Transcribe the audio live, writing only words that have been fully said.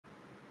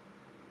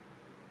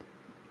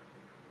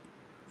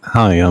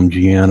Hi, I'm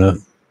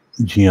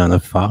Gianna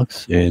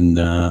Fox, and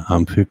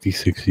I'm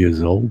 56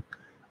 years old.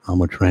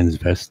 I'm a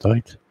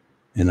transvestite,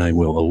 and I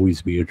will always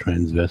be a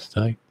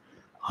transvestite.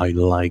 I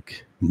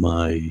like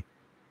my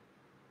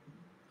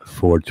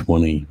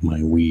 420,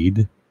 my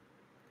weed.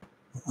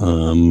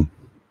 Um,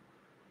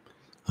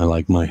 I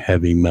like my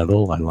heavy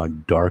metal. I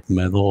like dark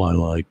metal. I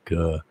like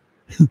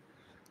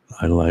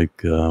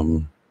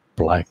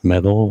black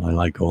metal. I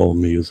like all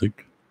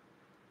music.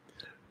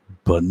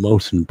 But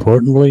most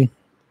importantly,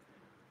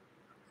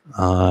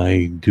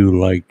 I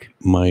do like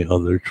my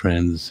other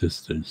trans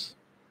sisters.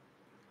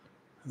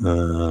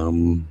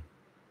 Um,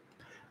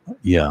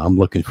 yeah, I'm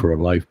looking for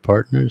a life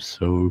partner.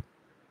 So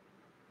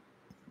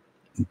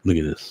look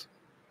at this.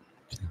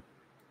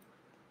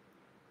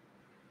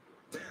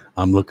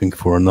 I'm looking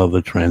for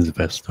another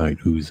transvestite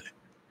who's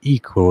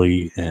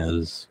equally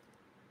as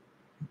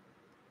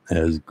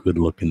good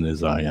looking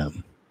as I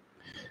am.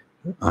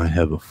 I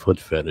have a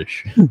foot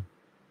fetish,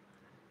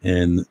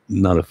 and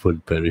not a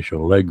foot fetish, a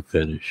leg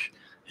fetish,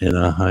 and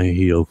a high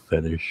heel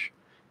fetish,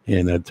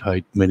 and a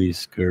tight mini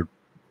skirt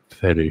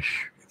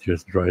fetish. It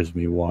just drives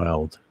me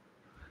wild.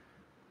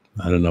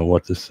 I don't know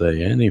what to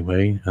say.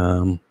 Anyway,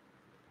 oh,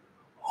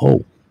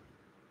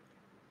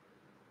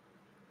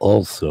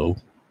 also,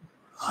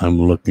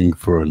 I'm looking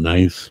for a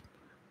nice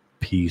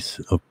piece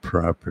of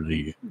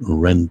property,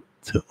 rent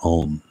to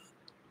own.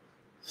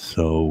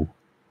 So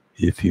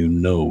if you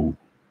know,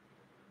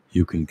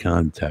 you can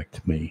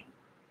contact me.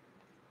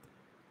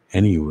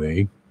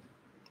 Anyway,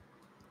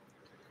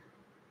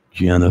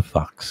 Gianna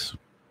Fox,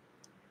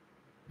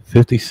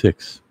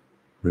 56.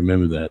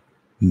 Remember that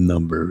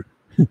number.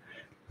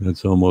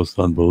 That's almost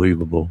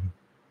unbelievable.